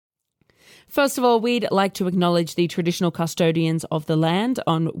First of all, we'd like to acknowledge the traditional custodians of the land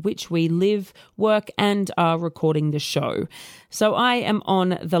on which we live, work and are recording the show. So I am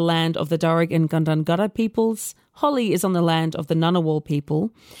on the land of the Darug and Gundungurra peoples, Holly is on the land of the Ngunnawal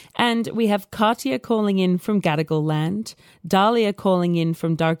people, and we have Katia calling in from Gadigal land, Dahlia calling in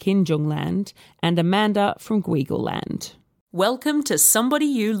from Darkinjung land, and Amanda from Gweagal land. Welcome to Somebody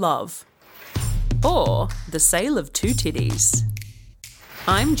You Love, or The Sale of Two Titties.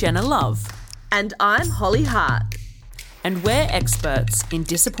 I'm Jenna Love. And I'm Holly Hart. And we're experts in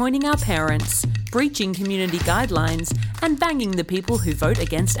disappointing our parents, breaching community guidelines, and banging the people who vote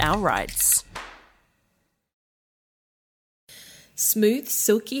against our rights. Smooth,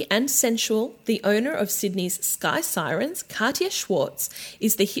 silky and sensual, the owner of Sydney's Sky Sirens, Katia Schwartz,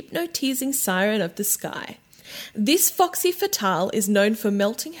 is the hypno-teasing siren of the sky. This foxy fatale is known for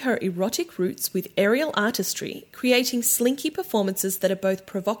melting her erotic roots with aerial artistry, creating slinky performances that are both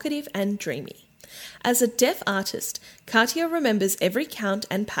provocative and dreamy. As a deaf artist, Katia remembers every count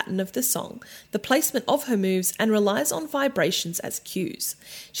and pattern of the song, the placement of her moves, and relies on vibrations as cues.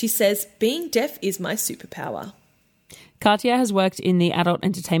 She says, "Being deaf is my superpower." Katia has worked in the adult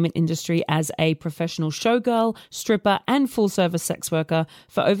entertainment industry as a professional showgirl, stripper and full-service sex worker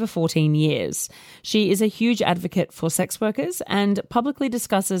for over 14 years. She is a huge advocate for sex workers and publicly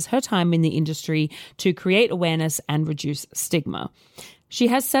discusses her time in the industry to create awareness and reduce stigma. She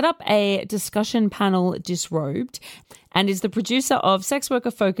has set up a discussion panel, Disrobed, and is the producer of sex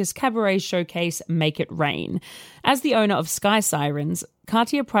worker-focused cabaret showcase Make It Rain. As the owner of Sky Sirens,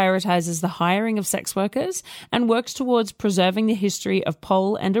 Katia prioritises the hiring of sex workers and works towards preserving the history of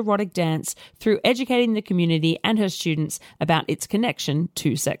pole and erotic dance through educating the community and her students about its connection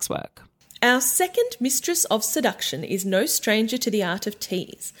to sex work. Our second mistress of seduction is no stranger to the art of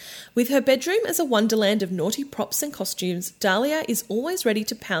tease. With her bedroom as a wonderland of naughty props and costumes, Dahlia is always ready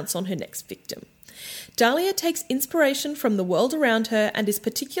to pounce on her next victim. Dahlia takes inspiration from the world around her and is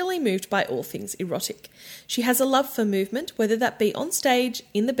particularly moved by all things erotic. She has a love for movement, whether that be on stage,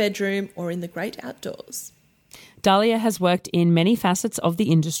 in the bedroom, or in the great outdoors. Dahlia has worked in many facets of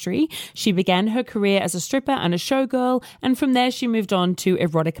the industry. She began her career as a stripper and a showgirl, and from there she moved on to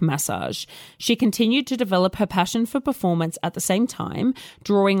erotic massage. She continued to develop her passion for performance at the same time,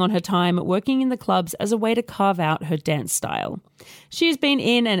 drawing on her time working in the clubs as a way to carve out her dance style. She has been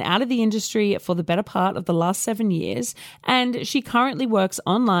in and out of the industry for the better part of the last 7 years, and she currently works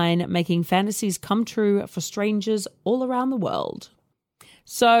online making fantasies come true for strangers all around the world.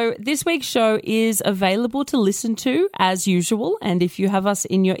 So this week's show is available to listen to as usual, and if you have us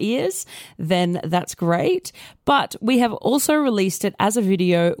in your ears, then that's great. But we have also released it as a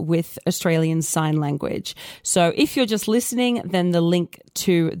video with Australian Sign Language. So if you're just listening, then the link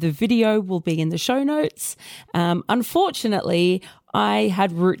to the video will be in the show notes. Unfortunately, I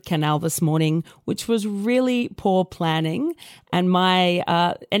had root canal this morning, which was really poor planning. And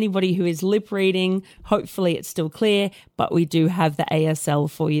anybody who is lip reading, hopefully it's still clear, but we do have the ASL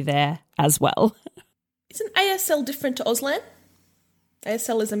for you there as well. Isn't ASL different to Auslan?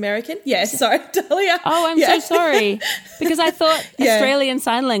 ASL is American? Yeah, sorry, Dahlia. Oh, I'm so sorry. Because I thought Australian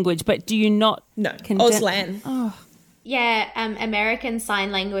Sign Language, but do you not? No, Auslan. Oh. Yeah, American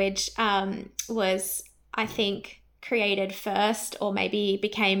Sign Language was, I think, created first, or maybe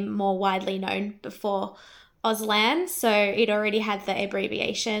became more widely known before Auslan. So it already had the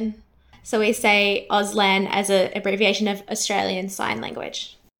abbreviation. So we say Auslan as an abbreviation of Australian Sign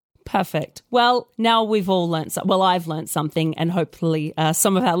Language. Perfect. Well, now we've all learnt I've learnt something, and hopefully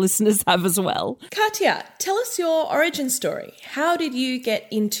some of our listeners have as well. Katia, tell us your origin story. How did you get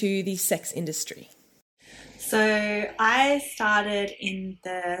into the sex industry? So I started in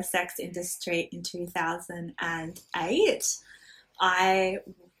the sex industry in 2008. I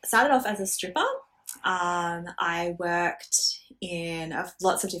started off as a stripper. I worked in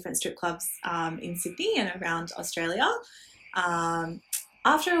lots of different strip clubs in Sydney and around Australia.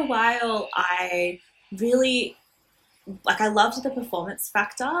 After a while, I really, I loved the performance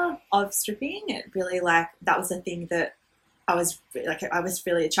factor of stripping. It really, that was the thing that I was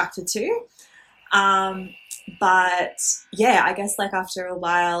really attracted to. But yeah, I guess after a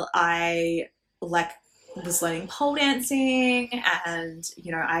while I was learning pole dancing, and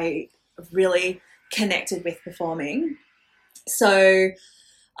I really connected with performing. So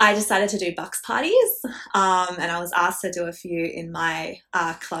I decided to do bucks parties, and I was asked to do a few in my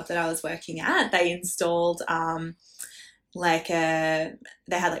club that I was working at. They installed they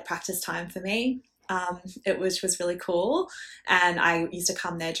had practice time for me. Which was really cool, and I used to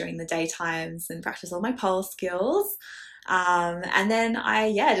come there during the daytimes and practice all my pole skills, and then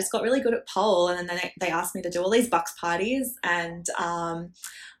I just got really good at pole, and then they asked me to do all these bucks parties, and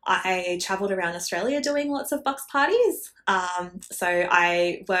I travelled around Australia doing lots of bucks parties. So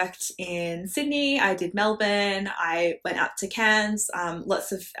I worked in Sydney, I did Melbourne, I went up to Cairns,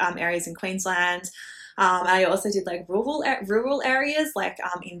 lots of areas in Queensland. I also did like rural areas like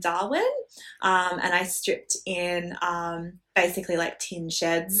in Darwin, and I stripped in basically like tin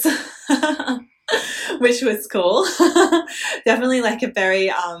sheds, which was cool. Definitely like a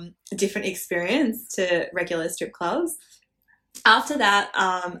very different experience to regular strip clubs. After that,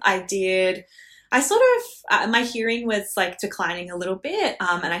 my hearing was like declining a little bit,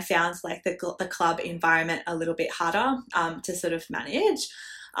 and I found like the club environment a little bit harder to sort of manage.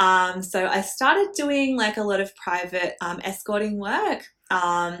 So I started doing like a lot of private escorting work,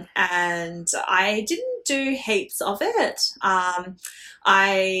 and I didn't do heaps of it.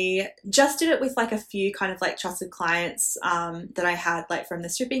 I just did it with like a few kind of like trusted clients that I had like from the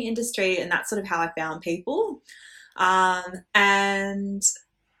stripping industry, and that's sort of how I found people. And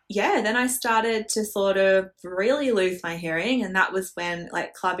yeah, then I started to sort of really lose my hearing, and that was when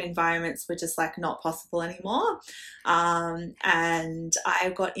like club environments were just like not possible anymore. And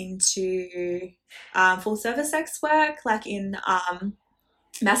I got into full service sex work, like in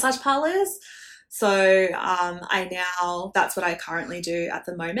massage parlors. So that's what I currently do at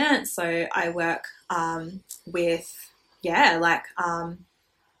the moment. So I work with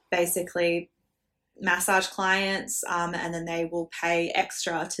basically massage clients, and then they will pay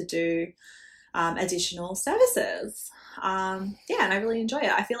extra to do additional services. And I really enjoy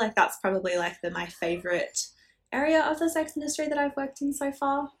it. I feel like that's probably like my favorite area of the sex industry that I've worked in so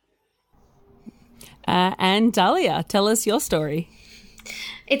far. And Dahlia, tell us your story.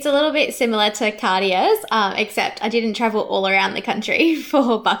 It's a little bit similar to Cardia's, except I didn't travel all around the country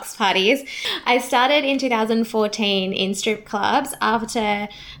for bucks parties. I started in 2014 in strip clubs after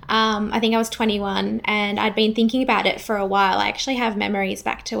I think I was 21, and I'd been thinking about it for a while. I actually have memories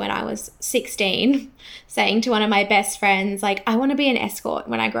back to when I was 16, saying to one of my best friends, like, I want to be an escort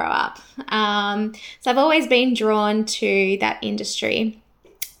when I grow up. So I've always been drawn to that industry.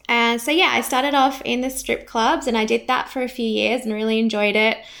 And so, I started off in the strip clubs, and I did that for a few years and really enjoyed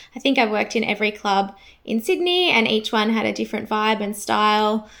it. I think I worked in every club in Sydney, and each one had a different vibe and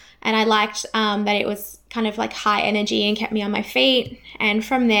style. And I liked that it was kind of like high energy and kept me on my feet. And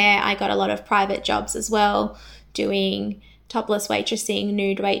from there, I got a lot of private jobs as well, doing topless waitressing,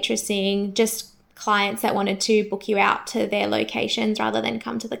 nude waitressing, just clients that wanted to book you out to their locations rather than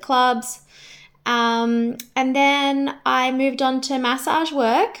come to the clubs. And then I moved on to massage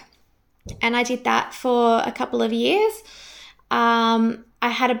work, and I did that for a couple of years. I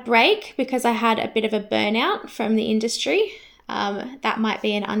had a break because I had a bit of a burnout from the industry. That might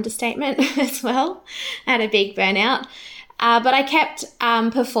be an understatement as well. I had a big burnout. But I kept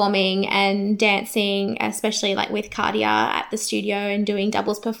performing and dancing, especially like with Cardia at the studio and doing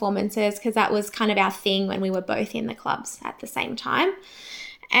doubles performances, because that was kind of our thing when we were both in the clubs at the same time.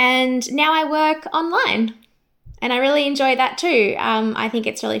 And now I work online, and I really enjoy that too. I think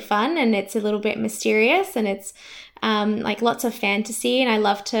it's really fun, and it's a little bit mysterious, and it's like lots of fantasy, and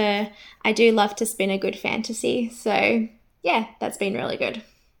I do love to spin a good fantasy. So yeah, that's been really good.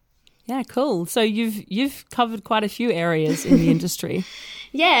 Yeah, cool. So you've covered quite a few areas in the industry.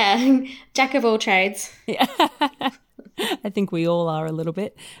 Yeah, jack of all trades. Yeah, I think we all are a little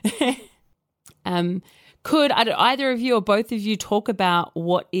bit. Could either of you or both of you talk about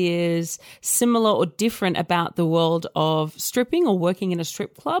what is similar or different about the world of stripping or working in a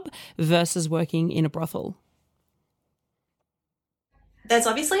strip club versus working in a brothel? There's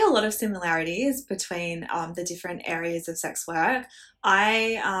obviously a lot of similarities between the different areas of sex work.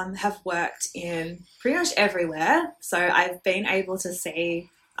 I have worked in pretty much everywhere, so I've been able to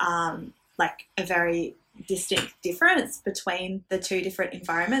see like a very distinct difference between the two different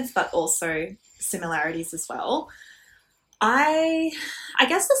environments, but also similarities as well. I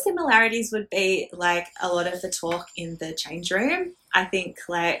guess the similarities would be like a lot of the talk in the change room. I think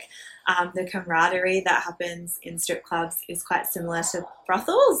like the camaraderie that happens in strip clubs is quite similar to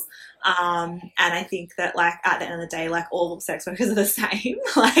brothels. And I think that like at the end of the day, like all sex workers are the same.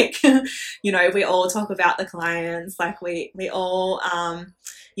 Like, we all talk about the clients, like we all,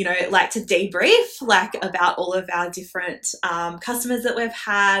 like to debrief like about all of our different customers that we've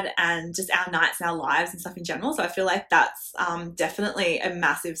had and just our nights and our lives and stuff in general. So I feel like that's definitely a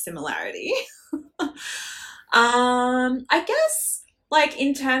massive similarity. I guess like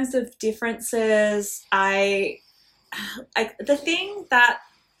in terms of differences, the thing that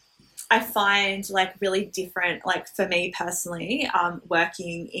I find like really different, like for me personally,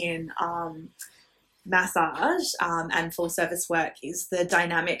 working in massage and full service work is the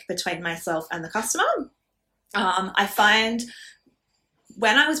dynamic between myself and the customer. I find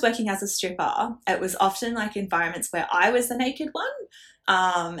when I was working as a stripper, it was often like environments where I was the naked one.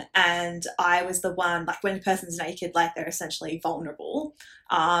 And I was the one, like when a person's naked, like they're essentially vulnerable.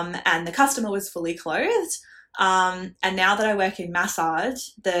 And the customer was fully clothed. And now that I work in massage,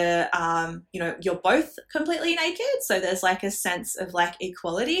 you're both completely naked. So there's like a sense of like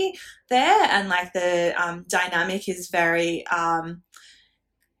equality there. And like the dynamic is very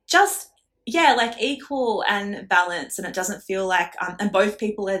like equal and balanced, and it doesn't feel like and both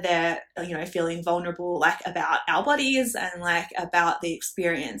people are there, feeling vulnerable like about our bodies and like about the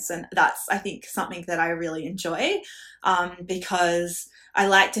experience. And that's, I think, something that I really enjoy, because I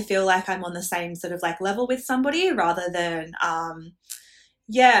like to feel like I'm on the same sort of like level with somebody, rather than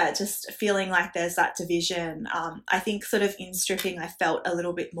just feeling like there's that division. I think sort of in stripping I felt a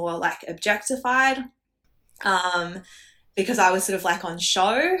little bit more like objectified, because I was sort of like on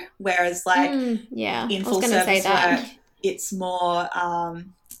show, whereas like in full service work, it's more,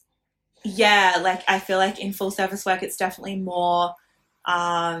 like I feel like in full service work, it's definitely more,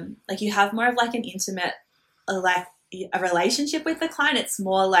 like you have more of like an intimate, like a relationship with the client. It's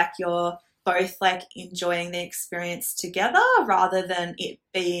more like you're both like enjoying the experience together, rather than it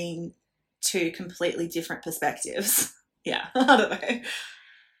being two completely different perspectives. Yeah, I don't know.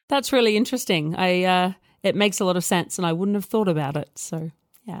 That's really interesting. It makes a lot of sense, and I wouldn't have thought about it. So,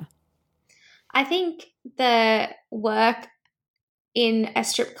 yeah. I think the work in a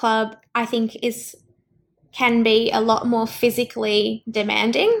strip club, I think, can be a lot more physically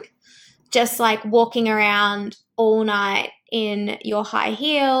demanding. Just like walking around all night in your high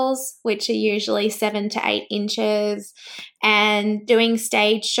heels, which are usually 7 to 8 inches, and doing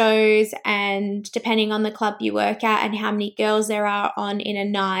stage shows, and depending on the club you work at and how many girls there are on in a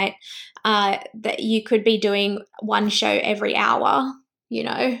night, that you could be doing one show every hour,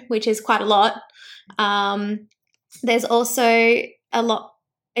 which is quite a lot. There's also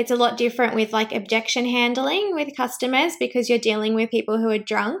it's a lot different with like objection handling with customers, because you're dealing with people who are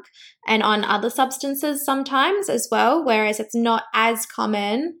drunk and on other substances sometimes as well, whereas it's not as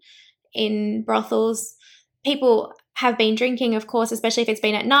common in brothels. People have been drinking, of course, especially if it's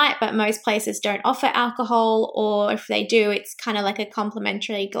been at night, but most places don't offer alcohol, or if they do, it's kind of like a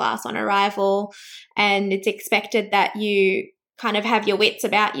complimentary glass on arrival, and it's expected that you kind of have your wits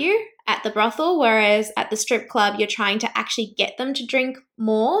about you at the brothel, whereas at the strip club, you're trying to actually get them to drink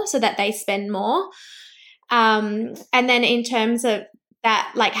more so that they spend more. And then in terms of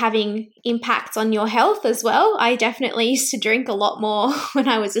that, like having impacts on your health as well, I definitely used to drink a lot more when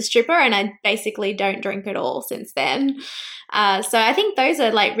I was a stripper, and I basically don't drink at all since then. So I think those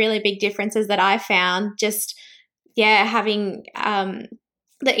are like really big differences that I found, just, having the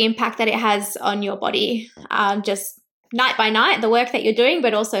impact that it has on your body, just night by night, the work that you're doing,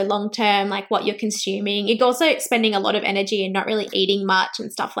 but also long term, like what you're consuming. You're also spending a lot of energy and not really eating much and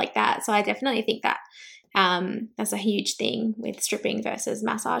stuff like that. So I definitely think that that's a huge thing with stripping versus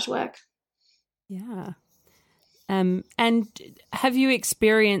massage work. Yeah. And have you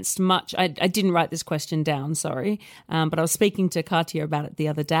experienced much, I didn't write this question down, sorry, but I was speaking to Katia about it the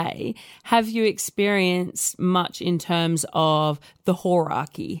other day. Have you experienced much in terms of the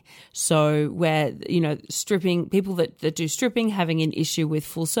hierarchy? So where, stripping, people that do stripping having an issue with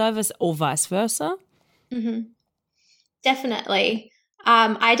full service, or vice versa? Mm-hmm. Definitely.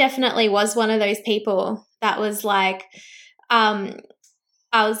 I definitely was one of those people that was like, I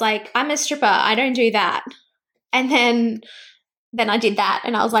was like, I'm a stripper, I don't do that. And then I did that,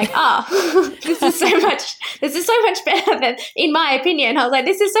 and I was like, this is so much better than, in my opinion, I was like,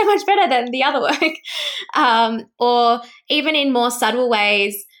 this is so much better than the other work. Or even in more subtle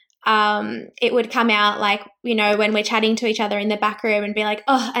ways, it would come out like, when we're chatting to each other in the back room and be like,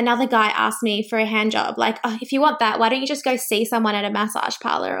 another guy asked me for a hand job. Like, if you want that, why don't you just go see someone at a massage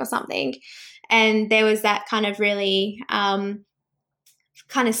parlor or something? And there was that kind of really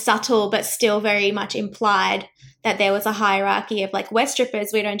kind of subtle but still very much implied that there was a hierarchy of like, we're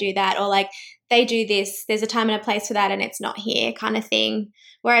strippers, we don't do that, or like they do this, there's a time and a place for that and it's not here kind of thing.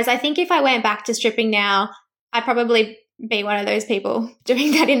 Whereas I think if I went back to stripping now, I'd probably be one of those people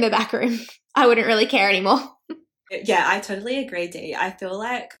doing that in the back room. I wouldn't really care anymore. Yeah, I totally agree, Dee. I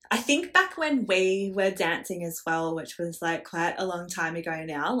think back when we were dancing as well, which was like quite a long time ago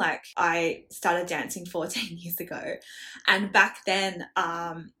now, like I started dancing 14 years ago. And back then,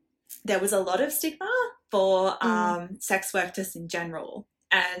 there was a lot of stigma for sex work just in general.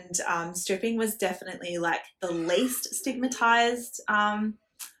 And stripping was definitely like the least stigmatized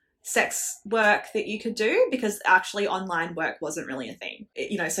sex work that you could do, because actually online work wasn't really a thing.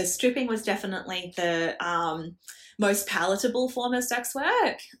 So stripping was definitely the most palatable form of sex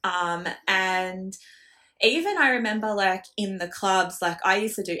work. And even I remember like in the clubs, like I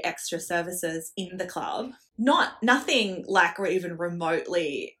used to do extra services in the club, nothing like or even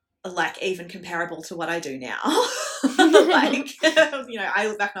remotely like even comparable to what I do now. Like, you know, I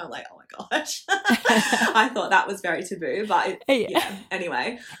look back and I'm like, oh my gosh, I thought that was very taboo, but yeah,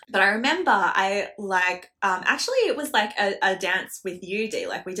 anyway. But I remember I like, actually it was like a dance with you, Dee,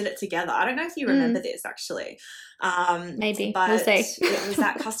 like we did it together. I don't know if you remember this actually. Maybe, but we'll see. It was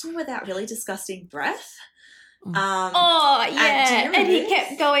that customer with that really disgusting breath. Oh yeah, and he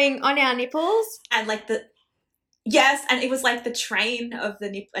kept going on our nipples. And like yes, and it was like the train of the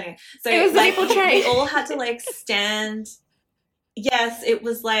nipple. Anyway, so it was like, the nipple train. We all had to like stand. Yes, it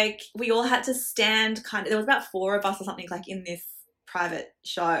was like we all had to stand kind of. There was about 4 of us or something like in this private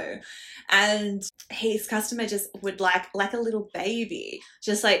show, and his customer just would like a little baby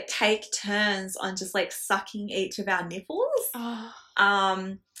just like take turns on just like sucking each of our nipples.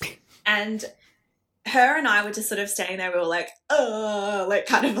 And her and I were just sort of standing there. We were like, like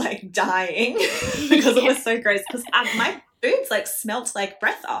kind of like dying because it was so gross. Because my boobs like smelt like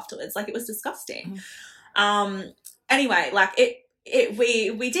breath afterwards. Like it was disgusting. Anyway, like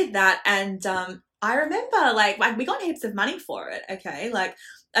we did that, and I remember like we got heaps of money for it. Okay, like,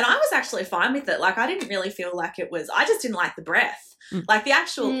 and I was actually fine with it. Like I didn't really feel like it was. I just didn't like the breath. Like the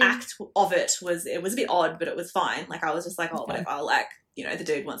actual act of it was a bit odd, but it was fine. Like I was just like, oh, whatever. Like, you know, the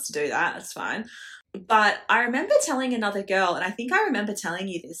dude wants to do that. That's fine. But I remember telling another girl, and I think I remember telling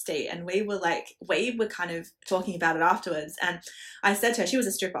you this, Dee, and we were kind of talking about it afterwards. And I said to her, she was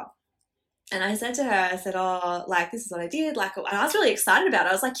a stripper. And I said to her, I said, oh, like, this is what I did. Like, and I was really excited about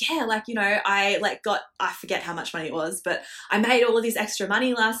it. I was like, yeah, like, you know, I forget how much money it was, but I made all of this extra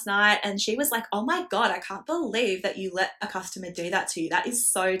money last night. And she was like, oh my God, I can't believe that you let a customer do that to you. That is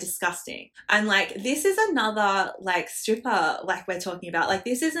so disgusting. And like, this is another like stripper, like we're talking about, like,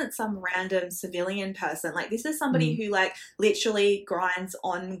 this isn't some random civilian person. Like this is somebody who like literally grinds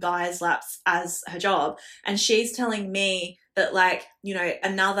on guys' laps as her job. And she's telling me that like, you know,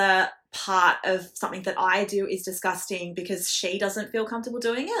 another part of something that I do is disgusting because she doesn't feel comfortable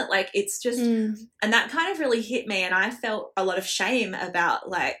doing it. Like it's just, and that kind of really hit me, and I felt a lot of shame about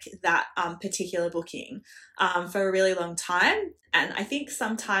like that particular booking for a really long time. And I think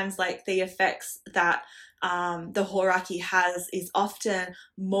sometimes like the effects that the hierarchy has is often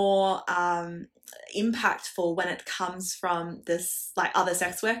more impactful when it comes from this like other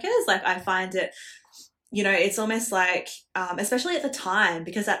sex workers. Like I find it, you know, it's almost like, especially at the time,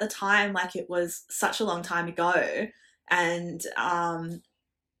 because at the time, like it was such a long time ago, and,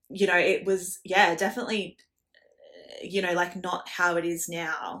 you know, it was, yeah, definitely, you know, like not how it is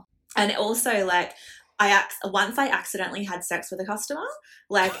now. And also like once I accidentally had sex with a customer,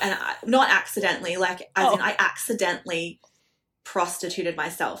 like, and not accidentally, like as in I accidentally prostituted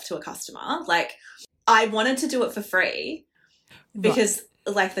myself to a customer. Like I wanted to do it for free because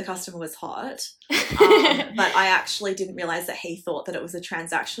like the customer was hot, but I actually didn't realize that he thought that it was a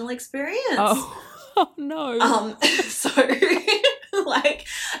transactional experience. Oh no. So like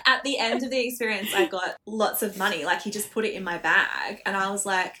at the end of the experience, I got lots of money. Like he just put it in my bag, and I was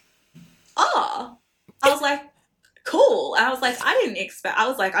like, cool. And I was like, I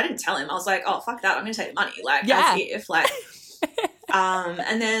didn't tell him. I was like, oh, fuck that. I'm going to take the money. Like, as if, like,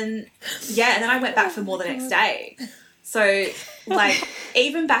 and then I went back for more the next day. So, like,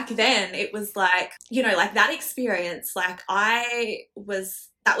 even back then, it was like, you know, like that experience, like that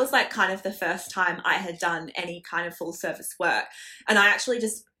was like kind of the first time I had done any kind of full service work. And I actually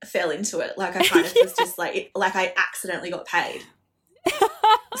just fell into it. Like I kind of was just like, like I accidentally got paid.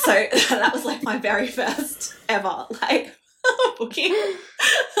 So that was like my very first ever like booking.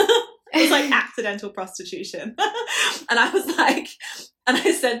 It was like accidental prostitution. And I was like, and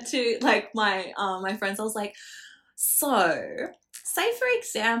I said to like my friends, I was like, so say for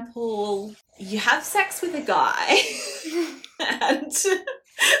example, you have sex with a guy and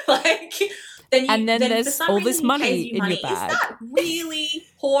like then there's all this money in your bag. Is that really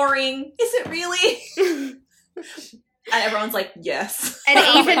whoring? Is it really? And everyone's like, yes. And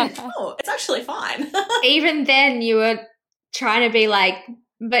even it's actually fine. Even then you were trying to be like,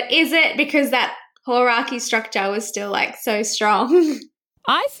 but is it? Because that hierarchy structure was still like so strong.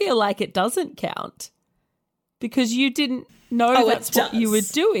 I feel like it doesn't count because you didn't know that's what you were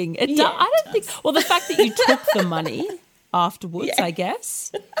doing. I don't think. Well, the fact that you took the money afterwards, I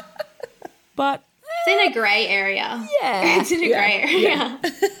guess. But it's in a grey area. Yeah, it's in a grey area. Yeah.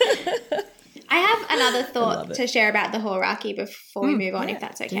 I have another thought to share about the hierarchy before we move on, if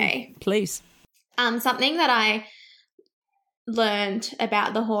that's okay. Please. Something that I learned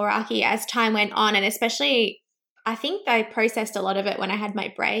about the hierarchy as time went on, and especially I think I processed a lot of it when I had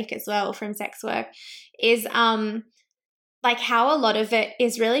my break as well from sex work, is like how a lot of it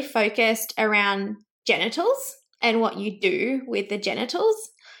is really focused around genitals and what you do with the genitals.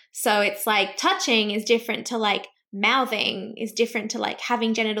 So it's like touching is different to like mouthing, is different to like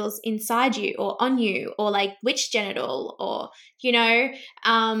having genitals inside you or on you, or like which genital, or, you know,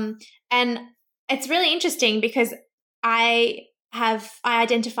 and it's really interesting because I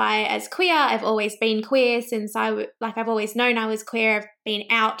identify as queer. I've always been queer since I've always known I was queer. I've been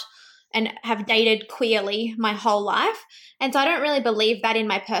out and have dated queerly my whole life. And so I don't really believe that in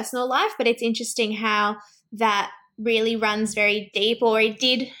my personal life, but it's interesting how that really runs very deep, or it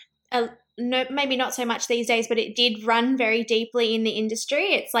did, no, maybe not so much these days, but it did run very deeply in the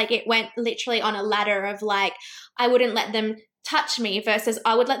industry. It's like it went literally on a ladder of like, I wouldn't let them touch me versus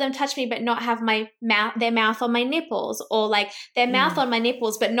I would let them touch me but not have their mouth on my nipples, or like their mouth on my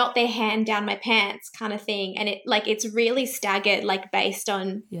nipples but not their hand down my pants kind of thing. And it's really staggered, like based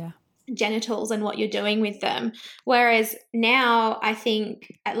on genitals and what you're doing with them. Whereas now I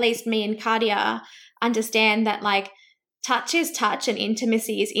think at least me and Katia understand that like touch is touch and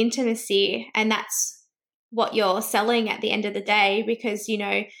intimacy is intimacy, and that's what you're selling at the end of the day. Because, you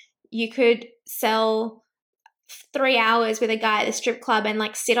know, you could sell 3 hours with a guy at the strip club and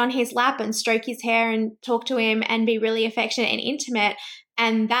like sit on his lap and stroke his hair and talk to him and be really affectionate and intimate,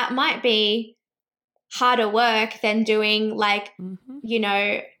 and that might be harder work than doing like you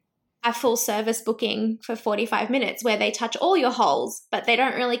know, a full service booking for 45 minutes where they touch all your holes but they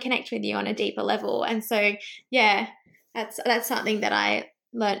don't really connect with you on a deeper level. And so yeah, that's something that I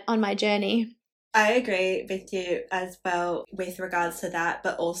learned on my journey. I agree with you as well with regards to that,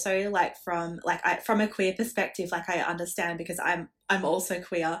 but also like from a queer perspective, like I understand because I'm also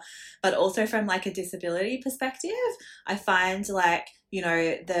queer, but also from like a disability perspective, I find like, you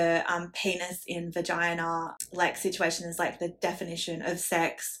know, the penis in vagina like situation is like the definition of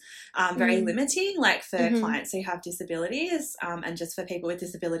sex, very limiting, like for clients who have disabilities, and just for people with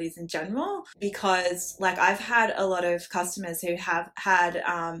disabilities in general. Because like I've had a lot of customers who have had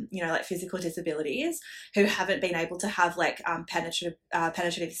you know, like physical disabilities who haven't been able to have like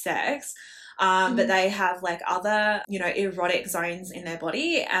penetrative sex. But they have like other, you know, erotic zones in their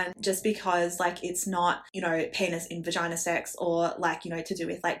body, and just because like it's not, you know, penis in vagina sex or like, you know, to do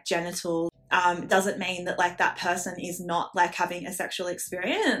with like genital, doesn't mean that like that person is not like having a sexual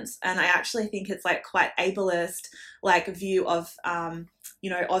experience. And I actually think it's like quite ableist like view of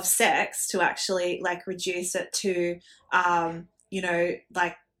you know, of sex to actually like reduce it to you know,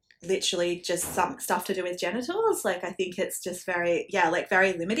 like literally just some stuff to do with genitals. Like I think it's just very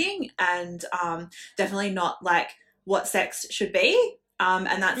very limiting, and definitely not like what sex should be,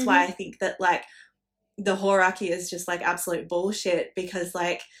 and that's why I think that like the hierarchy is just like absolute bullshit, because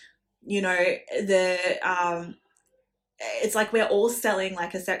like, you know, it's like we're all selling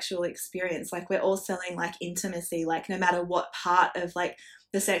like a sexual experience, like we're all selling like intimacy, like no matter what part of like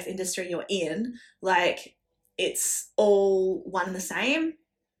the sex industry you're in, like it's all one and the same.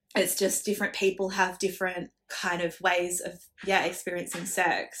 It's just different people have different kind of ways of experiencing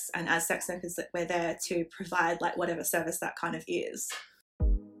sex, and as sex workers we're there to provide like whatever service that kind of is.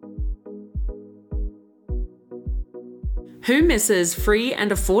 Who misses free and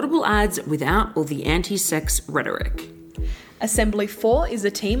affordable ads without all the anti-sex rhetoric? Assembly 4 is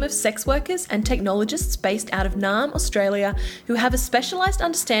a team of sex workers and technologists based out of Naarm, Australia, who have a specialised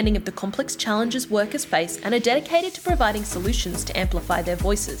understanding of the complex challenges workers face and are dedicated to providing solutions to amplify their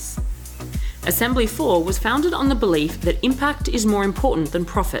voices. Assembly 4 was founded on the belief that impact is more important than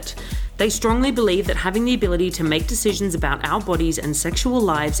profit. They strongly believe that having the ability to make decisions about our bodies and sexual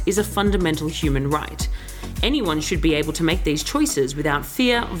lives is a fundamental human right. Anyone should be able to make these choices without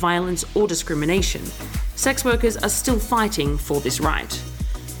fear, violence, or discrimination. Sex workers are still fighting for this right.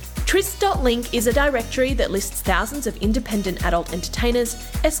 Tryst.link is a directory that lists thousands of independent adult entertainers,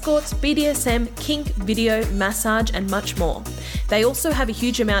 escorts, BDSM, kink, video, massage, and much more. They also have a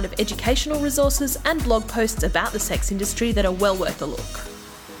huge amount of educational resources and blog posts about the sex industry that are well worth a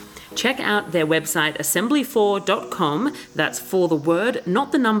look. Check out their website assembly4.com, that's for the word,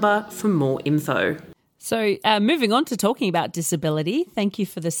 not the number, for more info. So moving on to talking about disability, thank you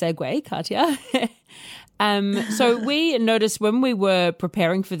for the segue, Katia. So we noticed when we were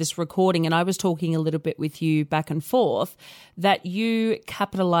preparing for this recording, and I was talking a little bit with you back and forth, that you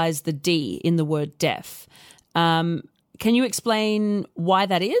capitalised the D in the word deaf. Can you explain why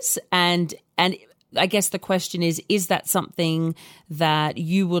that is? And I guess the question is that something that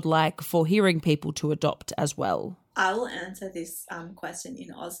you would like for hearing people to adopt as well? I will answer this question in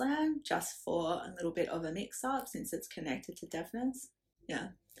Auslan just for a little bit of a mix-up since it's connected to deafness. Yeah.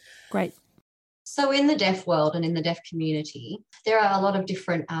 Great. So in the deaf world and in the deaf community, there are a lot of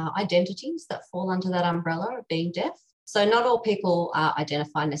different identities that fall under that umbrella of being deaf. So not all people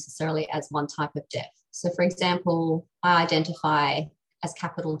identify necessarily as one type of deaf. So for example, I identify as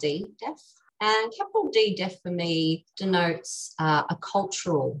capital D deaf. And capital D deaf for me denotes a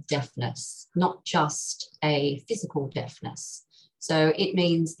cultural deafness, not just a physical deafness. So it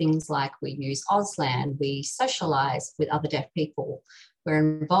means things like we use Auslan, we socialise with other deaf people,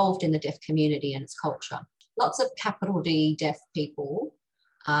 we're involved in the deaf community and its culture. Lots of capital D deaf people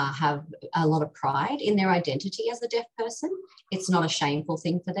have a lot of pride in their identity as a deaf person. It's not a shameful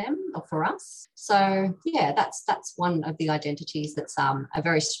thing for them or for us. So yeah, that's one of the identities that's a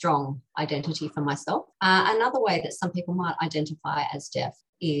very strong identity for myself. Another way that some people might identify as deaf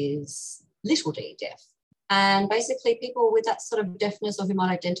is little d deaf. And basically people with that sort of deafness, or who might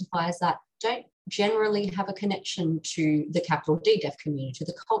identify as that, don't generally have a connection to the capital D deaf community, to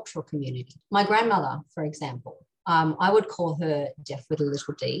the cultural community. My grandmother, for example, I would call her deaf with a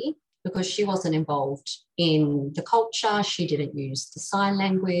little d because she wasn't involved in the culture. She didn't use the sign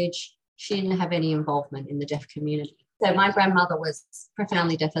language. She didn't have any involvement in the deaf community. So my grandmother was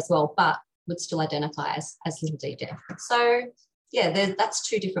profoundly deaf as well, but would still identify as little d deaf. So yeah, that's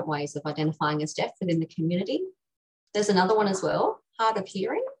two different ways of identifying as deaf within the community. There's another one as well, hard of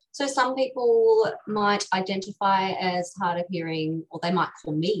hearing. So some people might identify as hard of hearing, or they might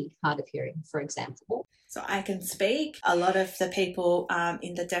call me hard of hearing, for example. So I can speak. A lot of the people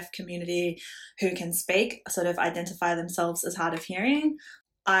in the deaf community who can speak sort of identify themselves as hard of hearing.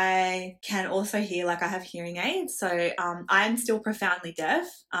 I can also hear, like I have hearing aids, so I'm still profoundly deaf,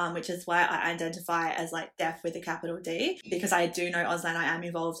 which is why I identify as like deaf with a capital D, because I do know Auslan. I am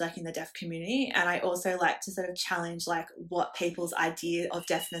involved like in the deaf community, and I also like to sort of challenge like what people's idea of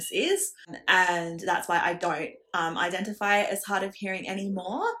deafness is, and that's why I don't identify as hard of hearing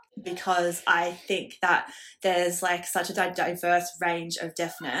anymore, because I think that there's like such a diverse range of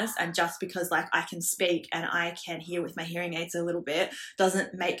deafness, and just because like I can speak and I can hear with my hearing aids a little bit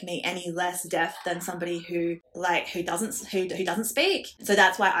doesn't make me any less deaf than somebody who doesn't speak. So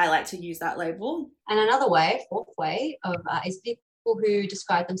that's why I like to use that label. And another way, fourth way of is people who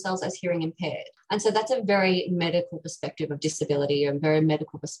describe themselves as hearing impaired. And so that's a very medical perspective of disability, a very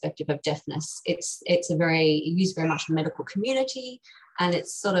medical perspective of deafness. It's used very much in the medical community, and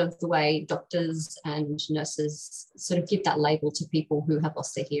it's sort of the way doctors and nurses sort of give that label to people who have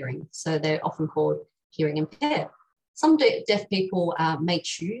lost their hearing. So they're often called hearing impaired. Some deaf people may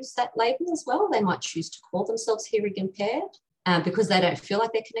choose that label as well. They might choose to call themselves hearing impaired because they don't feel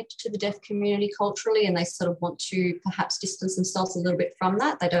like they're connected to the deaf community culturally, and they sort of want to perhaps distance themselves a little bit from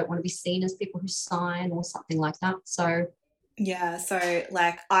that. They don't want to be seen as people who sign or something like that. So yeah, so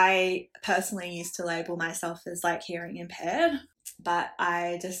like I personally used to label myself as like hearing impaired, but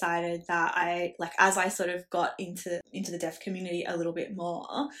I decided that as I sort of got into the deaf community a little bit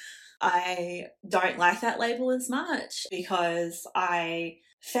more, I don't like that label as much, because I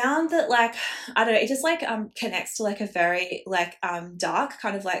found that like, I don't know, it just like connects to like a very like dark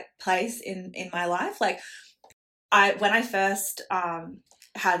kind of like place in my life. Like when I first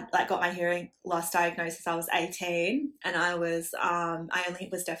had like got my hearing loss diagnosis, I was 18, and I only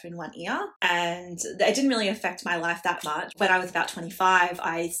was deaf in one ear, and it didn't really affect my life that much. When I was about 25,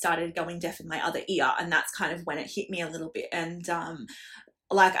 I started going deaf in my other ear, and that's kind of when it hit me a little bit. And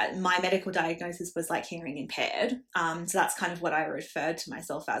like my medical diagnosis was like hearing impaired. So that's kind of what I referred to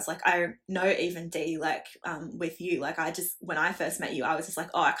myself as. Like I know even D, like with you, like when I first met you, I was just like,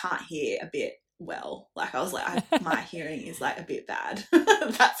 oh, I can't hear a bit well. Like I was like, my hearing is like a bit bad.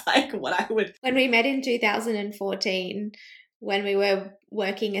 That's like what I would. When we met in 2014, when we were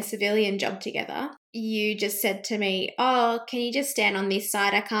working a civilian job together, you just said to me, oh, can you just stand on this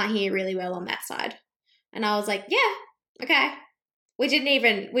side? I can't hear really well on that side. And I was like, yeah, okay. We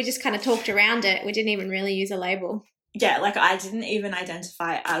just kind of talked around it. We didn't even really use a label. Yeah, like I didn't even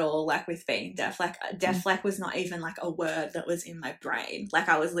identify at all like with being deaf. Like deaf like was not even like a word that was in my brain. Like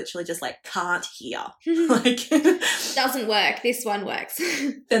I was literally just like can't hear. Like doesn't work. This one works.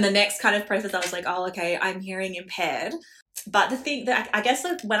 Then the next kind of process I was like, oh, okay, I'm hearing impaired. But the thing that I guess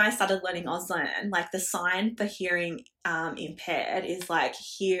like when I started learning Auslan, like the sign for hearing impaired is like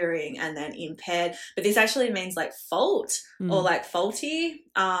hearing and then impaired, but this actually means like fault or like faulty,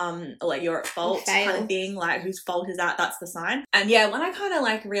 or like you're at fault kind of thing, like whose fault is that? That's the sign. And yeah, when I kind of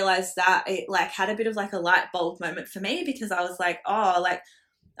like realized that, it like had a bit of like a light bulb moment for me, because I was like, oh, like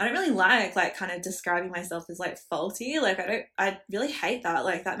I don't really like kind of describing myself as like faulty. Like I really hate that.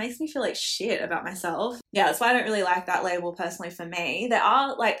 Like that makes me feel like shit about myself. Yeah, that's why I don't really like that label personally for me. There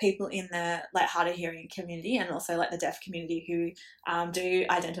are like people in the like hard of hearing community and also like the deaf community who do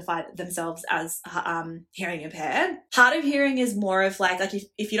identify themselves as hearing impaired. Hard of hearing is more of like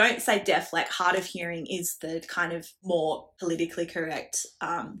if you don't say deaf, like hard of hearing is the kind of more politically correct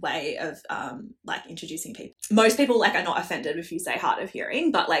way of like introducing people. Most people like are not offended if you say hard of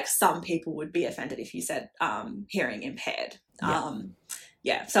hearing, but like some people would be offended if you said hearing impaired.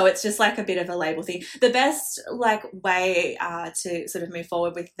 Yeah. So it's just like a bit of a label thing. The best like way to sort of move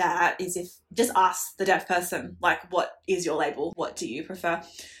forward with that is if just ask the deaf person, like, what is your label? What do you prefer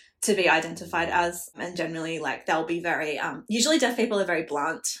to be identified as? And generally like they'll be very usually deaf people are very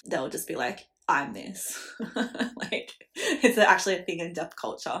blunt. They'll just be like, I'm this. Like it's actually a thing in deaf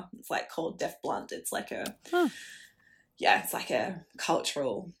culture. It's like called deaf blunt. It's like it's like a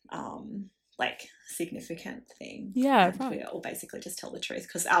cultural like significant thing. Yeah, right. We all basically just tell the truth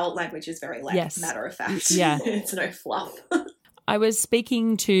because our language is very like matter of fact. Yeah. It's no fluff. I was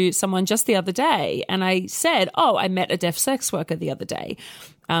speaking to someone just the other day and I said, I met a deaf sex worker the other day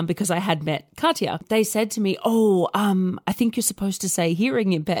because I had met Katya. They said to me, I think you're supposed to say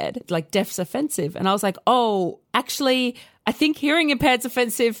hearing impaired, like deaf's offensive. And I was like, actually, I think hearing impaired's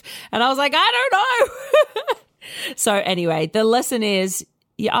offensive. And I was like, I don't know. So anyway, the lesson is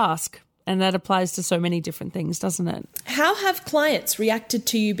you ask. And that applies to so many different things, doesn't it? How have clients reacted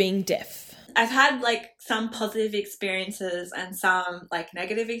to you being deaf? I've had like some positive experiences and some like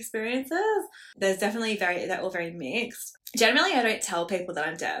negative experiences. There's definitely they're all very mixed. Generally, I don't tell people that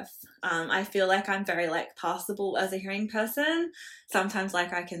I'm deaf. I feel like I'm very like passable as a hearing person. Sometimes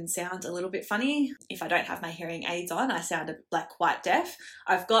like I can sound a little bit funny. If I don't have my hearing aids on, I sound like quite deaf.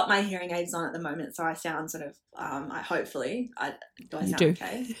 I've got my hearing aids on at the moment, so I sound sort of do I sound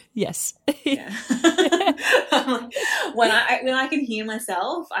okay? Yes. Yeah. When I can hear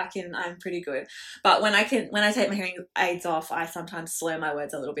myself, I'm pretty good. But when I take my hearing aids off, I sometimes slur my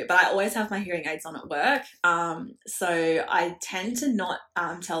words a little bit. But I always have my hearing aids on at work. So I tend to not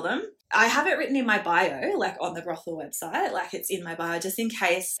tell them. I have it written in my bio, like on the brothel website, like it's in my bio just in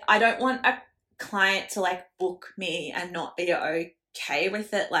case. I don't want a client to like book me and not be okay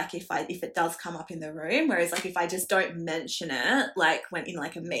with it, like if it does come up in the room, whereas like if I just don't mention it like when in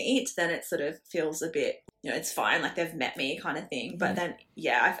like a meet, then it sort of feels a bit, it's fine, like they've met me kind of thing. But then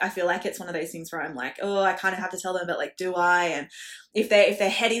I feel like it's one of those things where I'm like, I kind of have to tell them, but like do I? And if their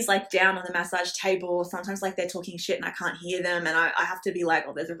head is like down on the massage table, sometimes like they're talking shit and I can't hear them, and I have to be like,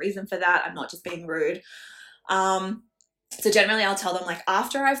 there's a reason for that, I'm not just being rude. So generally I'll tell them like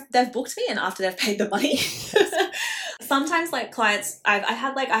after they've booked me and after they've paid the money. Sometimes like clients, I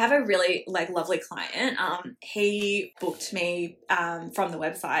have a really like lovely client. He booked me from the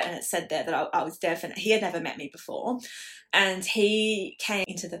website and it said there that I was deaf and he had never met me before. And he came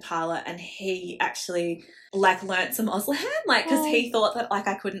into the parlour and he actually like learnt some Auslan, like because he thought that like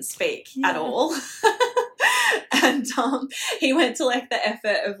I couldn't speak at all. And he went to like the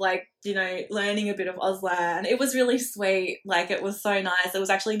effort of like, learning a bit of Auslan. It was really sweet. Like it was so nice. It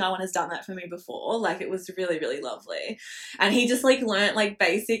was actually no one has done that for me before. Like it was really, really lovely. And he just like learnt like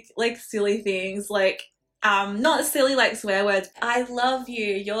basic, like silly things, like not silly like swear words. I love you.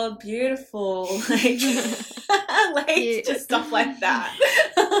 You're beautiful. Like, like just stuff like that.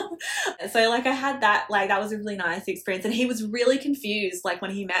 So like I had that, like that was a really nice experience. And he was really confused like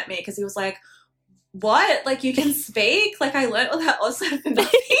when he met me because he was like, what? Like you can speak? Like I learned all that Auslan for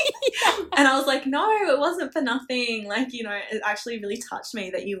nothing. And I was like, no, it wasn't for nothing. Like, it actually really touched me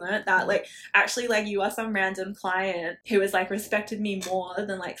that you learned that. Like actually like you are some random client who has like respected me more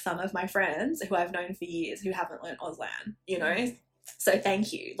than like some of my friends who I've known for years who haven't learned Auslan, So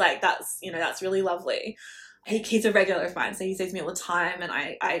thank you. Like that's, that's really lovely. He's a regular of mine, so he sees me all the time and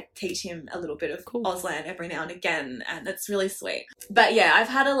I teach him a little bit of Auslan every now and again, and it's really sweet. But yeah, I've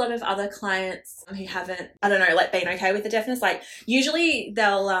had a lot of other clients who haven't, like been okay with the deafness. Like usually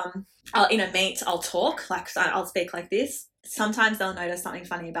they'll, in a meet, I'll talk, like I'll speak like this. Sometimes they'll notice something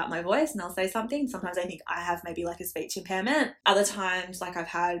funny about my voice and they'll say something. Sometimes they think I have maybe like a speech impairment. Other times, like I've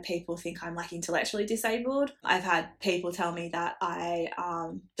had people think I'm like intellectually disabled. I've had people tell me that I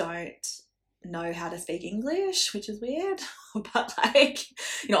don't know how to speak English, which is weird. But like,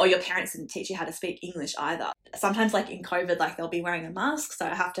 or your parents didn't teach you how to speak English either. Sometimes like in COVID, like they'll be wearing a mask, so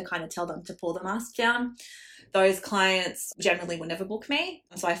I have to kind of tell them to pull the mask down. Those clients generally will never book me.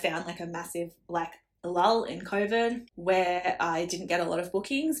 So I found like a massive like lull in COVID where I didn't get a lot of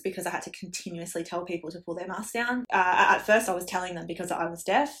bookings because I had to continuously tell people to pull their masks down. At first I was telling them because I was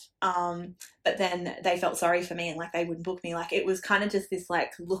deaf, but then they felt sorry for me and like they wouldn't book me. Like it was kind of just this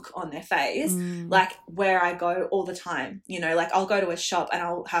like look on their face, like where I go all the time, you know, like I'll go to a shop and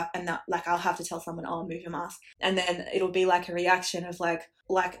I'll have to tell someone, oh, move your mask, and then it'll be like a reaction of like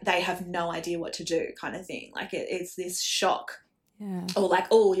they have no idea what to do kind of thing. Like it's this shock. Yeah. Or like,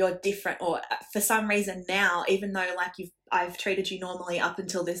 oh, you're different, or for some reason now, even though like I've treated you normally up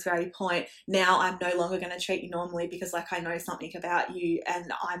until this very point, now I'm no longer going to treat you normally because like I know something about you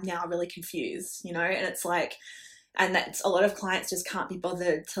and I'm now really confused, you know. And it's like, and that's a lot of clients just can't be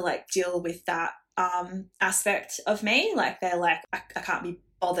bothered to like deal with that aspect of me. Like they're like, I can't be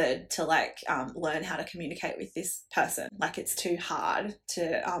bothered to like learn how to communicate with this person. Like it's too hard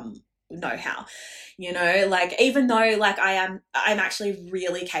to know how, you know, like even though like I'm actually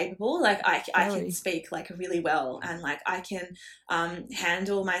really capable, like I can speak like really well, and like I can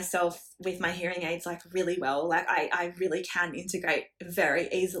handle myself with my hearing aids like really well. Like I really can integrate very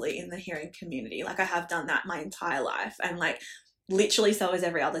easily in the hearing community. Like I have done that my entire life, and like literally so is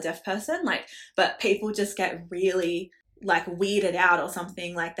every other deaf person. Like, but people just get really like weirded out or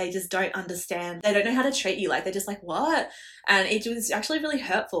something, like they just don't understand, they don't know how to treat you, like they're just like, what? And it was actually really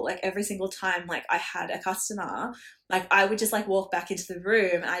hurtful. Like every single time like I had a customer, like I would just like walk back into the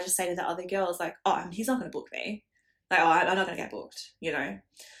room and I just say to the other girls like, oh, he's not going to book me, like, oh, I'm not going to get booked, you know.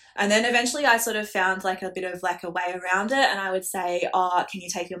 And then eventually I sort of found like a bit of like a way around it, and I would say, oh, can you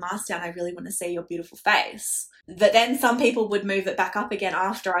take your mask down, I really want to see your beautiful face. But then some people would move it back up again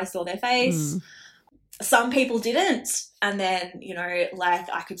after I saw their face. Some people didn't, and then, you know, like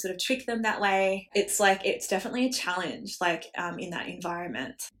I could sort of trick them that way. It's like, it's definitely a challenge, like in that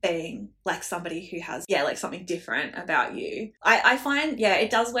environment, being like somebody who has, like something different about you. I find, it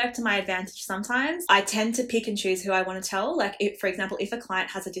does work to my advantage sometimes. I tend to pick and choose who I want to tell. Like if, for example, if a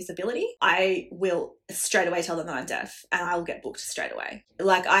client has a disability, I will straight away tell them that I'm deaf and I will get booked straight away.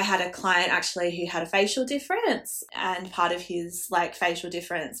 Like I had a client actually who had a facial difference, and part of his like facial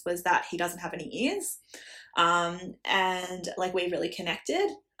difference was that he doesn't have any ears. And like we really connected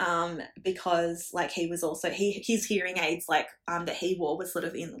because like he was also his hearing aids like that he wore was sort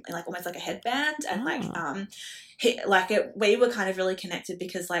of in like almost like a headband, and we were kind of really connected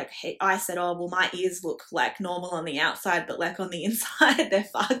because like I said, oh well, my ears look like normal on the outside, but like on the inside they're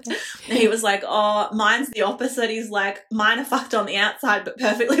fucked. And he was like, oh, mine's the opposite. He's like, mine are fucked on the outside but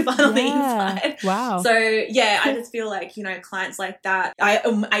perfectly fine on the inside. Wow. So I just feel like, you know, clients like that,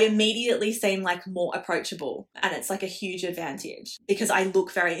 I immediately seem like more approachable, and it's like a huge advantage because I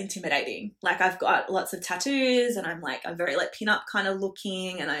look very intimidating. Like I've got lots of tattoos and I'm very like pin-up kind of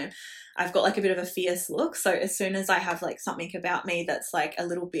looking, and I've got like a bit of a fierce look. So as soon as I have like something about me that's like a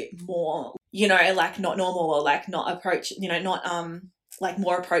little bit more, you know, like not normal or like not like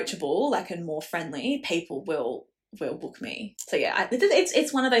more approachable, like and more friendly, people will book me. So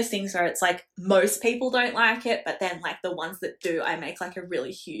it's one of those things where it's like most people don't like it, but then like the ones that do, I make like a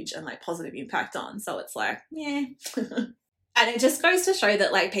really huge and like positive impact on. So it's like, yeah. And it just goes to show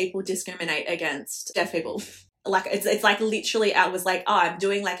that like people discriminate against deaf people. Like it's like literally I was like, oh, I'm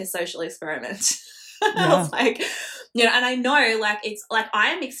doing like a social experiment. I was like, you know, and I know like it's like I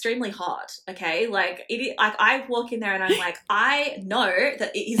am extremely hot, okay? Like like I walk in there and I'm like, I know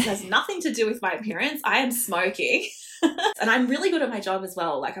that it has nothing to do with my appearance. I am smoking. And I'm really good at my job as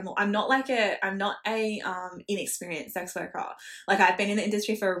well. Like I'm not a inexperienced sex worker. Like I've been in the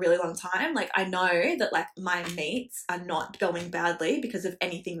industry for a really long time. Like I know that like my meets are not going badly because of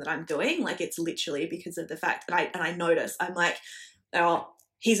anything that I'm doing. Like it's literally because of the fact that I notice I'm like, oh,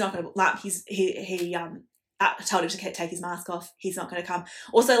 he's not going to like I told him to take his mask off. He's not going to come.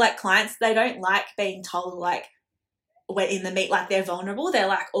 Also, like clients, they don't like being told like when in the meet like they're vulnerable. They're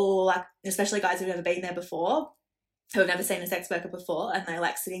like, oh, like especially guys who've never been there before, who have never seen a sex worker before, and they're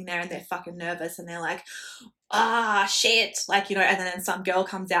like sitting there and they're fucking nervous and they're like, shit, like, you know, and then some girl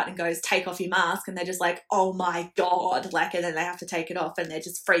comes out and goes, take off your mask, and they're just like, oh my God, like, and then they have to take it off and they're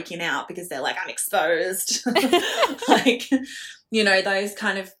just freaking out because they're like, I'm exposed. Like, you know, those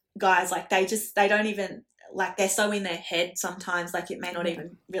kind of guys, like they don't even, like they're so in their head sometimes, like it may not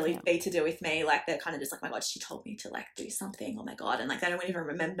even really be to do with me. Like they're kind of just like, oh my God, she told me to like do something. Oh my God. And like they don't even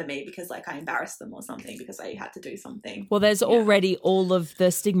remember me because like I embarrassed them or something because I had to do something. Well, there's already all of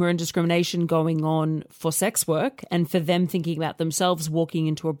the stigma and discrimination going on for sex work, and for them thinking about themselves walking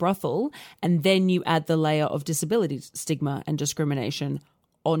into a brothel, and then you add the layer of disability stigma and discrimination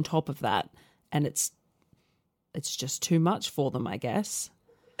on top of that. And it's just too much for them, I guess.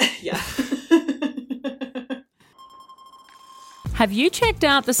 Yeah. Have you checked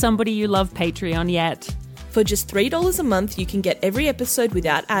out the Somebody You Love Patreon yet? For just $3 a month, you can get every episode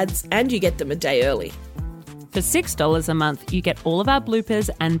without ads and you get them a day early. For $6 a month, you get all of our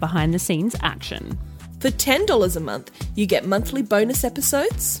bloopers and behind-the-scenes action. For $10 a month, you get monthly bonus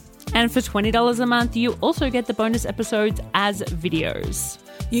episodes. And for $20 a month, you also get the bonus episodes as videos.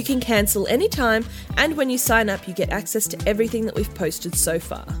 You can cancel anytime, and when you sign up, you get access to everything that we've posted so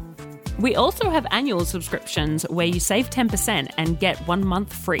far. We also have annual subscriptions where you save 10% and get 1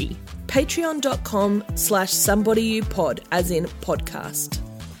 month free. Patreon.com/somebodyyoupod, as in podcast.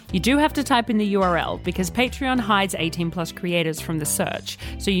 You do have to type in the URL because Patreon hides 18 plus creators from the search,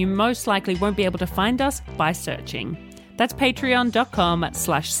 so you most likely won't be able to find us by searching. That's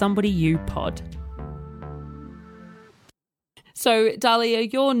patreon.com/somebodyyoupod. So, Dahlia,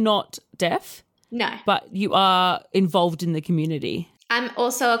 you're not deaf. No. But you are involved in the community. I'm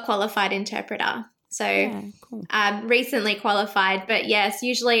also a qualified interpreter. So cool. Recently qualified, but yes,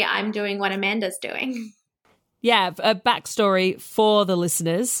 usually I'm doing what Amanda's doing. Yeah, a backstory for the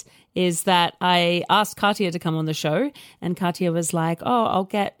listeners is that I asked Katia to come on the show, and Katia was like, oh, I'll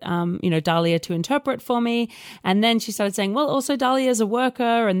get, Dahlia to interpret for me. And then she started saying, well, also Dahlia's a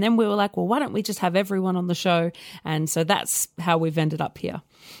worker. And then we were like, well, why don't we just have everyone on the show? And so that's how we've ended up here.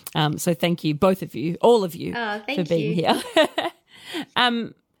 So thank you, both of you, all of you, for being here.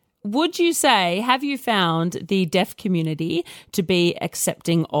 Would you say, have you found the deaf community to be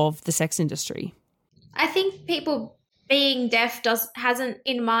accepting of the sex industry? I think people being deaf hasn't,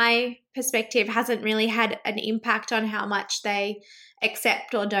 in my perspective, hasn't really had an impact on how much they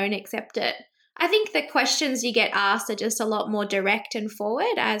accept or don't accept it. I think the questions you get asked are just a lot more direct and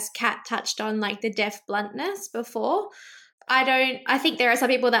forward, as Kat touched on, like the deaf bluntness before. I think there are some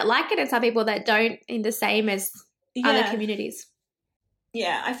people that like it and some people that don't, in the same as other communities.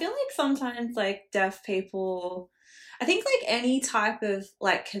 Yeah, I feel like sometimes like deaf people, I think like any type of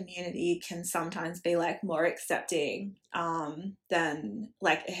like community can sometimes be like more accepting than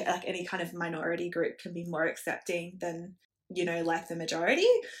like any kind of minority group can be more accepting than, like the majority.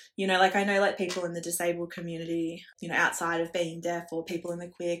 Like I know like people in the disabled community, outside of being deaf, or people in the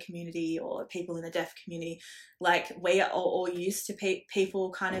queer community or people in the deaf community, like we are all used to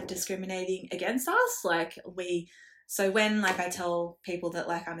people kind of discriminating against us. So when like I tell people that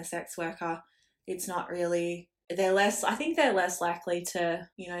like I'm a sex worker, it's not really, I think they're less likely to,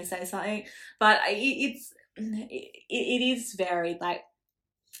 say something, but it is varied, like,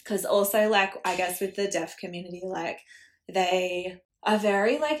 because also like I guess with the deaf community, like they are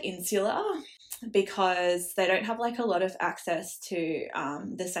very like insular because they don't have like a lot of access to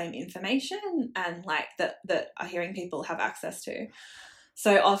the same information and like that our hearing people have access to.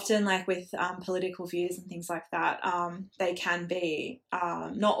 So often, like with political views and things like that, they can be,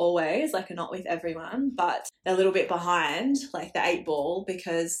 not always, like not with everyone, but a little bit behind, like the 8 ball,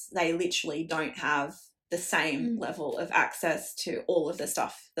 because they literally don't have the same level of access to all of the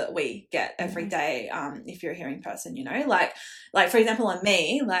stuff that we get every day. If you're a hearing person, like for example, on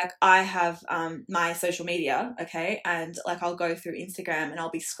me, like I have my social media, okay, and like I'll go through Instagram and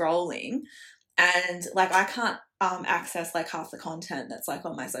I'll be scrolling. And like I can't access like half the content that's like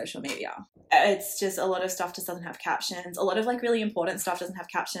on my social media. It's just a lot of stuff just doesn't have captions. A lot of like really important stuff doesn't have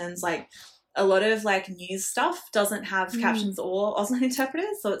captions. Like a lot of like news stuff doesn't have captions or Auslan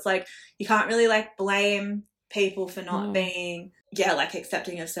interpreters. So it's like you can't really like blame people for not being like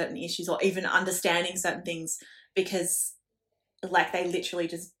accepting of certain issues or even understanding certain things because like they literally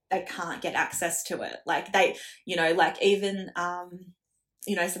just they can't get access to it. Like they, like even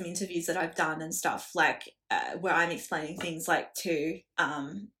some interviews that I've done and stuff like where I'm explaining things like to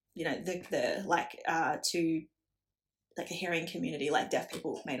to like a hearing community, like deaf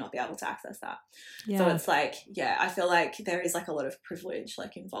people may not be able to access that. So it's like, I feel like there is like a lot of privilege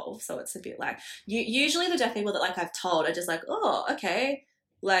like involved. So it's a bit like usually the deaf people that like I've told are just like, oh, okay,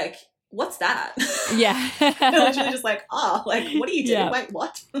 like what's that? Yeah. They're literally just like, oh, like what do you do? Wait,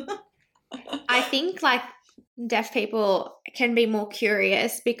 what? I think like deaf people can be more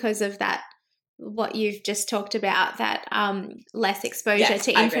curious because of that, what you've just talked about, that less exposure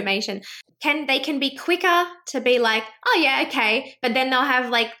to information. They can be quicker to be like, oh yeah, okay, but then they'll have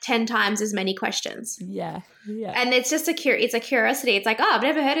like 10 times as many questions. Yeah. And it's just it's a curiosity. It's like, oh, I've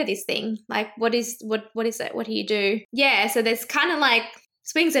never heard of this thing. Like, what is it? What do you do? Yeah, so there's kind of like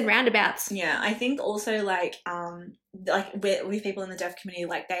swings and roundabouts. Yeah, I think also like with people in the deaf community,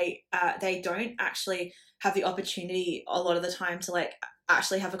 like they don't actually have the opportunity a lot of the time to like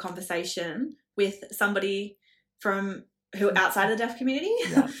actually have a conversation with somebody from who outside of the deaf community.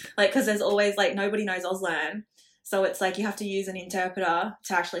 Like because there's always like nobody knows Auslan, So it's like you have to use an interpreter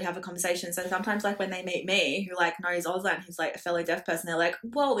to actually have a conversation. So sometimes like when they meet me, who like knows Auslan, who's like a fellow deaf person, they're like,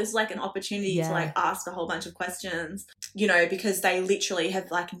 whoa, this is like an opportunity to like ask a whole bunch of questions, you know, because they literally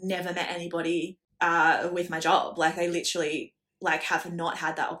have like never met anybody with my job. Like they literally like have not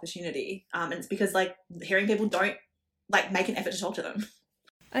had that opportunity. And it's because like hearing people don't like make an effort to talk to them.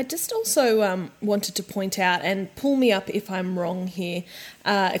 I just also wanted to point out, and pull me up if I'm wrong here,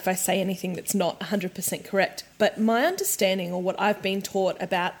 if I say anything that's not 100% correct, but my understanding, or what I've been taught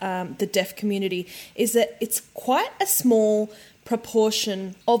about the deaf community, is that it's quite a small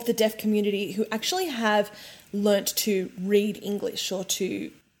proportion of the deaf community who actually have learnt to read English or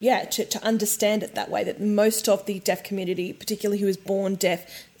to understand it that way, that most of the deaf community, particularly who is born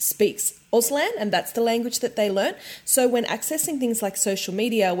deaf, speaks Auslan, and that's the language that they learn. So when accessing things like social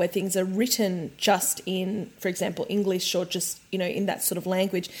media, where things are written just in, for example, English, or just, you know, in that sort of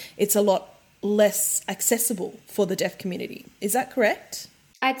language, it's a lot less accessible for the deaf community. Is that correct?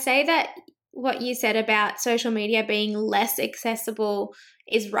 I'd say that what you said about social media being less accessible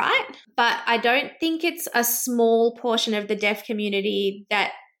is right, but I don't think it's a small portion of the deaf community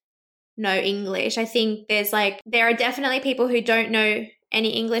that know English. I think there are definitely people who don't know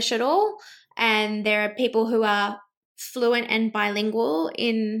any English at all, and there are people who are fluent and bilingual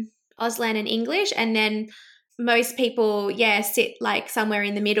in Auslan and English, and then most people sit like somewhere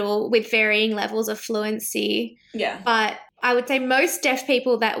in the middle with varying levels of fluency. But I would say most deaf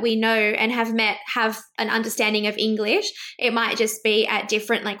people that we know and have met have an understanding of English. It might just be at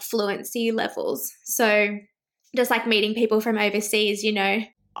different like fluency levels. So just like meeting people from overseas, you know.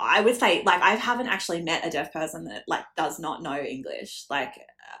 I would say, like, I haven't actually met a deaf person that, like, does not know English. Like,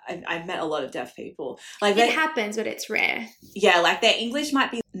 I've met a lot of deaf people. Like, it happens, but it's rare. Yeah, like, their English might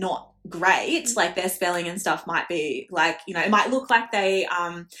be not great. Like, their spelling and stuff might be, like, you know, it might look like they,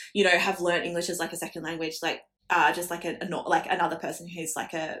 you know, have learnt English as, like, a second language, like, just like like another person who's,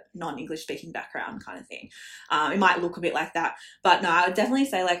 like, a non-English speaking background kind of thing. It might look a bit like that. But, no, I would definitely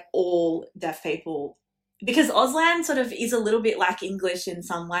say, like, all deaf people, because Auslan sort of is a little bit like English in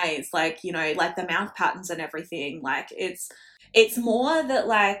some ways, like, you know, like the mouth patterns and everything. Like it's more that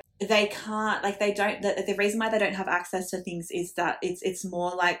like they can't, like they don't, the reason why they don't have access to things is that it's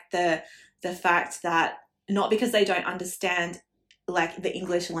more like the fact that not because they don't understand like the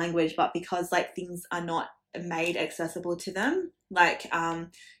English language, but because like things are not made accessible to them. Like,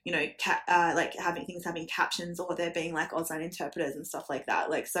 you know, like having captions, or there being like Auslan interpreters and stuff like that.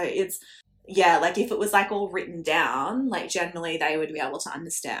 Like, so it's, yeah, like if it was like all written down, like generally they would be able to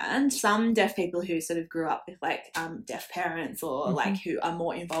understand. Some deaf people who sort of grew up with like deaf parents, or like who are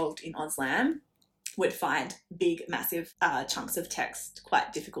more involved in Auslan, would find big, massive chunks of text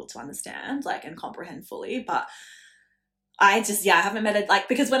quite difficult to understand, like, and comprehend fully. But I haven't met it, like,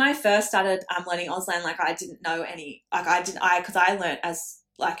 because when I first started learning Auslan, like I didn't know any, like because I learned as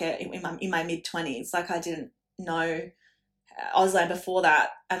like in my mid-20s, like I didn't know Auslan before that,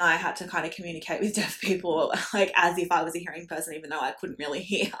 and I had to kind of communicate with deaf people like as if I was a hearing person, even though I couldn't really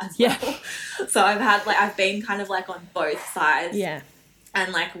hear as well. So I've been kind of like on both sides. Yeah.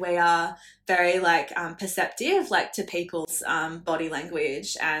 And like we are very like perceptive like to people's body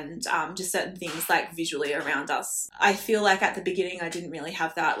language and just certain things like visually around us. I feel like at the beginning I didn't really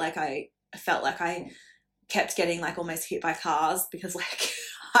have that. Like I felt like I kept getting like almost hit by cars because like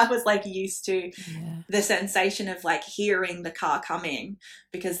I was like used to the sensation of like hearing the car coming,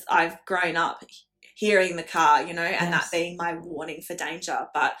 because I've grown up hearing the car, you know, and that being my warning for danger.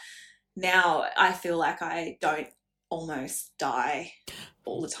 But now I feel like I don't almost die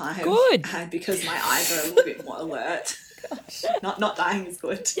all the time. Good. Because my eyes are a little bit more alert. Gosh. Not dying is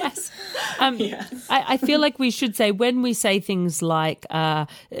good. Yes. I feel like we should say, when we say things like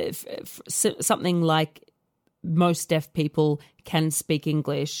something like most deaf people can speak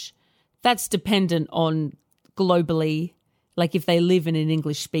English, that's dependent on globally, like if they live in an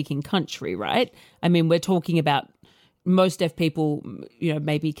English-speaking country, right? I mean, we're talking about most deaf people, you know,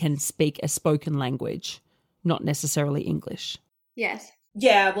 maybe can speak a spoken language, not necessarily English. Yes.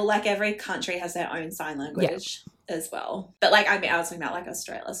 Yeah, well, like every country has their own sign language as well. But like, I mean, I was talking about like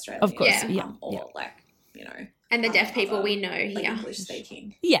Australia, of course, or like, you know, and the deaf people we know here, like English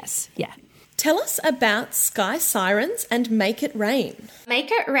speaking. Yes, yeah. Tell us about Sky Sirens and Make It Rain. Make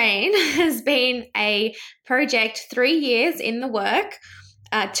It Rain has been a project 3 years in the work.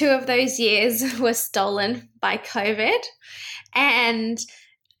 2 of those years were stolen by COVID. And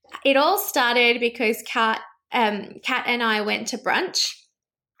it all started because Kat and I went to brunch,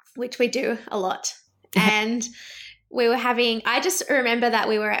 which we do a lot. And we were having, I just remember that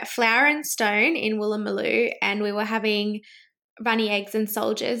we were at Flower and Stone in Woolloomooloo, and we were having runny eggs and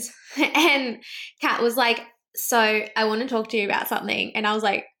soldiers. And Kat was like, so I want to talk to you about something. And I was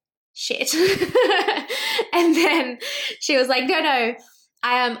like, shit. And then she was like, no,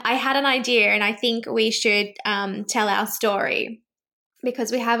 I had an idea and I think we should tell our story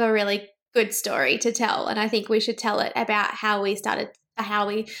because we have a really good story to tell. And I think we should tell it about how we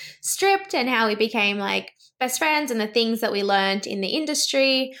stripped and how we became like best friends and the things that we learned in the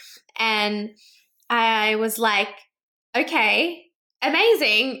industry. And I was like, okay,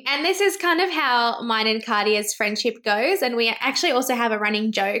 amazing. And this is kind of how mine and Katia's friendship goes. And we actually also have a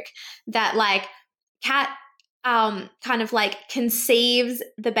running joke that like Kat kind of like conceives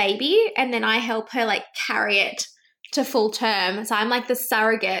the baby and then I help her like carry it to full term. So I'm like the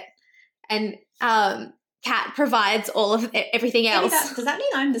surrogate and Kat provides all of everything else. Does that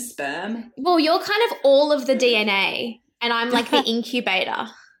mean I'm the sperm? Well, you're kind of all of the DNA and I'm like the incubator.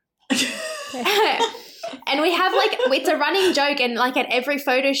 And we have like, it's a running joke and like at every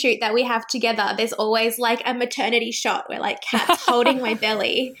photo shoot that we have together, there's always like a maternity shot where like Kat's holding my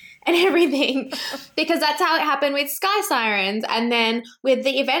belly and everything because that's how it happened with Sky Sirens. And then with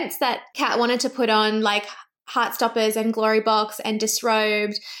the events that Kat wanted to put on like Heartstoppers and Glory Box and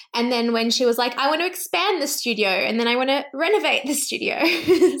Disrobed. And then when she was like, I want to expand the studio and then I want to renovate the studio.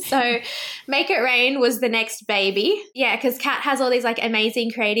 So Make It Rain was the next baby. Yeah, because Kat has all these like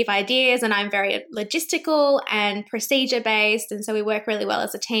amazing creative ideas and I'm very logistical and procedure based. And so we work really well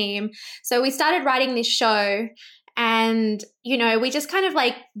as a team. So we started writing this show and, you know, we just kind of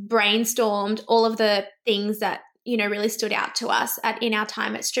like brainstormed all of the things that you know, really stood out to us in our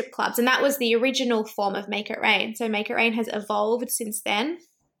time at strip clubs. And that was the original form of Make It Rain. So Make It Rain has evolved since then.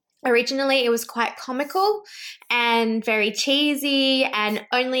 Originally, it was quite comical and very cheesy and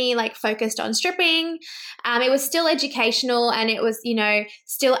only like focused on stripping. It was still educational and it was, you know,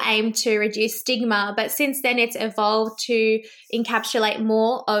 still aimed to reduce stigma. But since then, it's evolved to encapsulate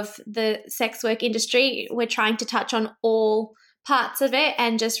more of the sex work industry. We're trying to touch on all parts of it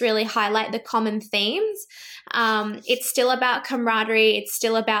and just really highlight the common themes. It's still about camaraderie. It's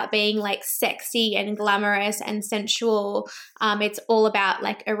still about being like sexy and glamorous and sensual. It's all about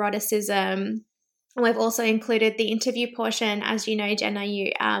like eroticism. We've also included the interview portion. As you know, Jenna,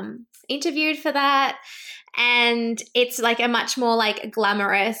 you interviewed for that. And it's like a much more like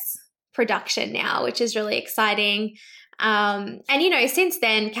glamorous production now, which is really exciting. And, you know, since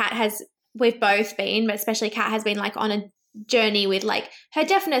then, we've both been, but especially Kat has been like on a journey with like her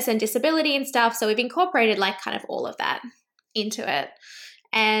deafness and disability and stuff. So we've incorporated like kind of all of that into it.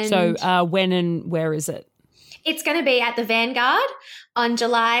 And so when and where is it? It's going to be at the Vanguard on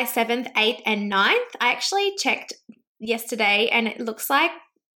July 7th, 8th and 9th. I actually checked yesterday and it looks like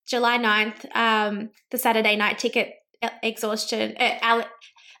July 9th, the Saturday night ticket exhaustion,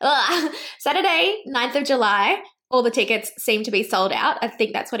 Saturday, 9th of July, all the tickets seem to be sold out. I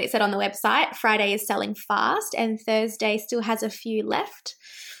think that's what it said on the website. Friday is selling fast and Thursday still has a few left.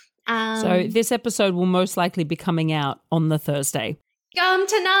 So this episode will most likely be coming out on the Thursday. Come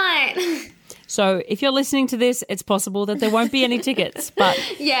tonight. So if you're listening to this, it's possible that there won't be any tickets. But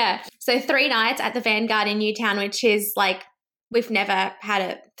yeah. So 3 nights at the Vanguard in Newtown, which is like we've never had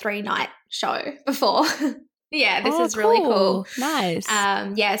a 3-night show before. Yeah, this is really cool. Nice.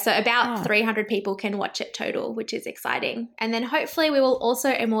 Yeah, so about 300 people can watch it total, which is exciting. And then hopefully we will also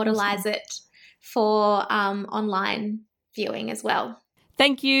immortalize it for online viewing as well.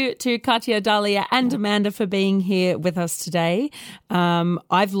 Thank you to Katia, Dahlia and Amanda for being here with us today.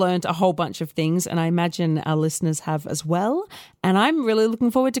 I've learned a whole bunch of things and I imagine our listeners have as well. And I'm really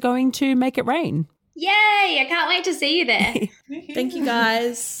looking forward to going to Make It Rain. Yay! I can't wait to see you there. Thank you,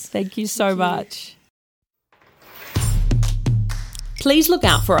 guys. Thank you so much. Please look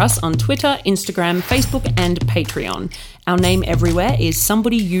out for us on Twitter, Instagram, Facebook, and Patreon. Our name everywhere is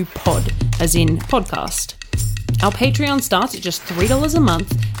Somebody You Pod, as in podcast. Our Patreon starts at just $3 a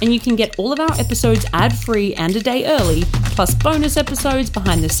month, and you can get all of our episodes ad-free and a day early, plus bonus episodes,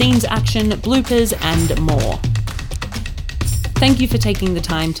 behind-the-scenes action, bloopers, and more. Thank you for taking the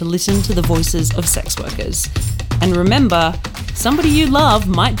time to listen to the voices of sex workers. And remember, somebody you love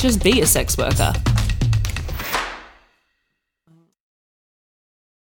might just be a sex worker.